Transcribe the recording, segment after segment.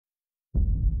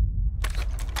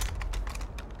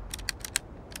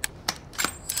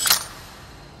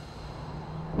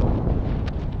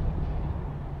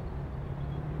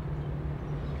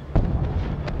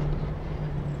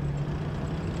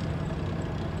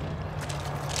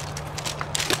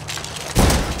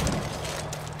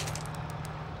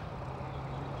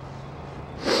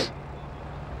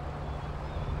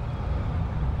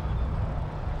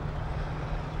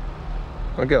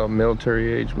I got a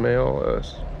military-age male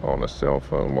on a cell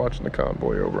phone watching the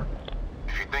convoy, over.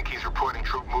 If you think he's reporting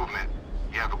troop movement,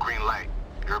 you have a green light.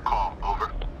 Your call,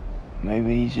 over.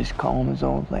 Maybe he's just calling his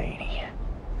old lady.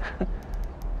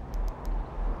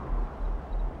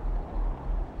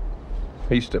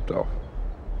 He stepped off.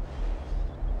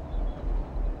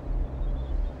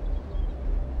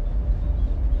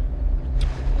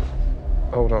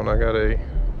 Hold on, I got a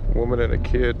woman and a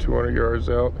kid 200 yards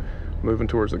out, moving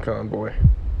towards the convoy.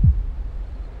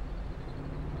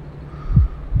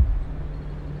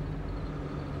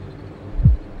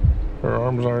 Her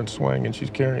arms aren't swinging, she's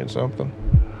carrying something.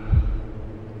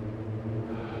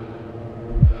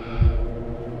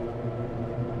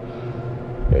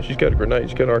 Yeah, she's got a grenade.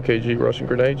 She's got an RKG Russian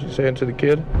grenade. You saying to the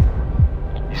kid?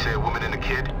 You say a woman and a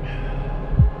kid?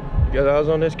 You got eyes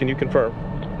on this? Can you confirm?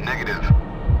 Negative.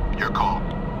 Your call.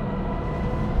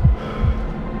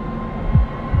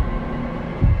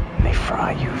 They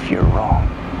fry you if you're wrong.